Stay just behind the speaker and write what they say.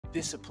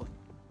discipline.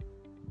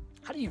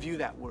 How do you view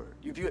that word?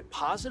 Do you view it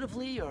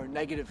positively or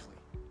negatively?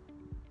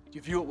 Do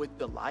you view it with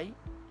delight?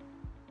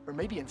 Or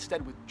maybe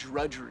instead with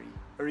drudgery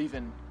or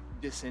even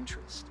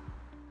disinterest?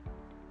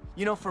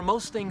 You know, for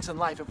most things in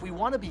life, if we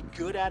want to be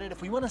good at it,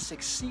 if we want to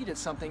succeed at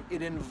something,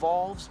 it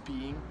involves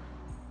being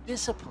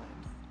disciplined.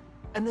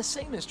 And the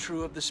same is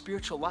true of the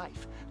spiritual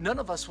life. None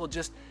of us will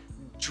just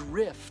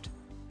drift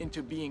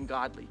into being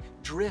godly,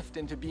 drift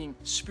into being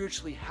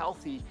spiritually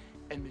healthy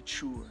and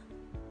mature.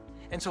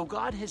 And so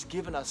God has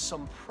given us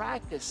some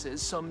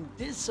practices, some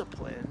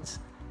disciplines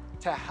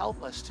to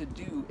help us to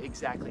do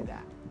exactly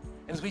that.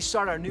 And as we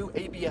start our new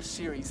ABF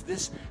series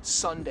this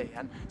Sunday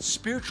on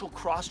spiritual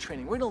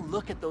cross-training, we're going to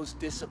look at those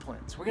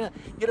disciplines. We're going to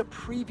get a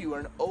preview or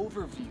an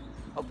overview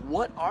of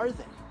what are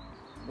they?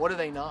 What are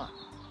they not?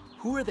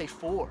 Who are they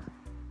for?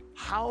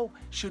 How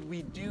should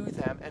we do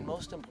them? And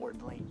most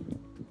importantly,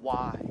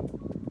 why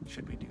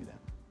should we do them?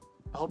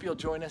 I hope you'll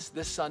join us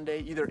this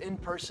Sunday, either in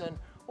person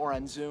or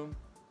on Zoom.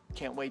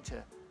 Can't wait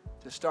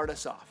to start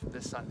us off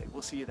this Sunday.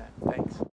 We'll see you then. Thanks.